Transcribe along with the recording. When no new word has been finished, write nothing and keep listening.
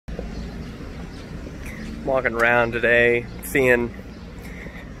walking around today, seeing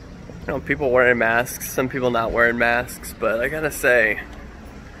people wearing masks, some people not wearing masks, but I gotta say,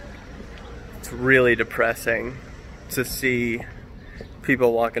 it's really depressing to see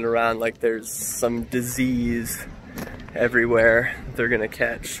people walking around like there's some disease everywhere they're gonna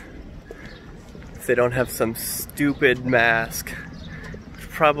catch. If they don't have some stupid mask, which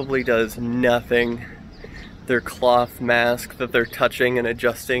probably does nothing, their cloth mask that they're touching and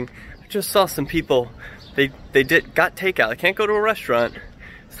adjusting. I just saw some people, they got takeout. They can't go to a restaurant,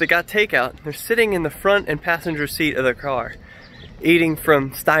 so they got takeout. They're sitting in the front and passenger seat of their car, eating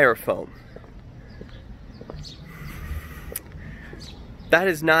from styrofoam. That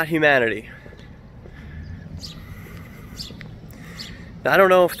is not humanity. I don't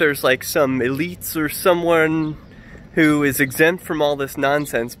know if there's like some elites or someone who is exempt from all this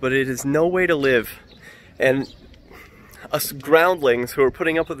nonsense, but it is no way to live. And us groundlings who are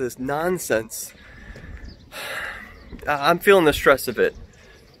putting up with this nonsense, I'm feeling the stress of it.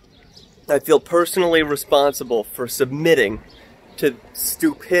 I feel personally responsible for submitting to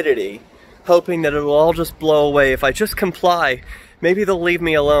stupidity, hoping that it will all just blow away. If I just comply, maybe they'll leave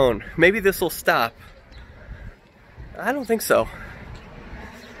me alone. Maybe this will stop. I don't think so.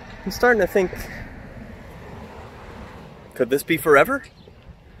 I'm starting to think, could this be forever?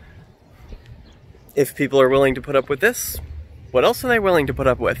 If people are willing to put up with this, what else are they willing to put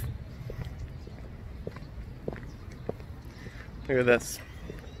up with? Look at this.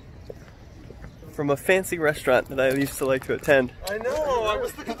 From a fancy restaurant that I used to like to attend. I know, I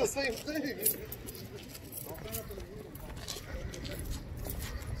was thinking the same thing.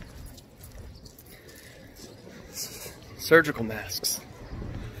 Surgical masks.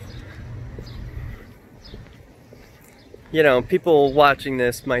 You know, people watching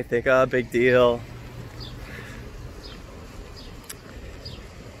this might think, oh, big deal.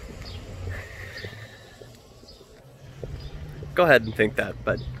 Go ahead and think that,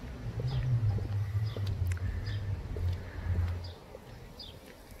 but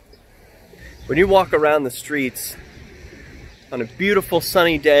when you walk around the streets on a beautiful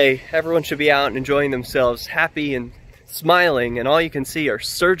sunny day, everyone should be out and enjoying themselves, happy and smiling, and all you can see are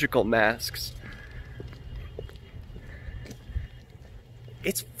surgical masks.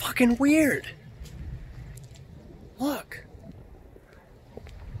 It's fucking weird. Look.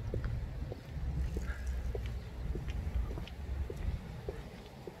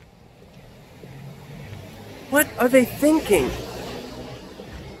 What are they thinking?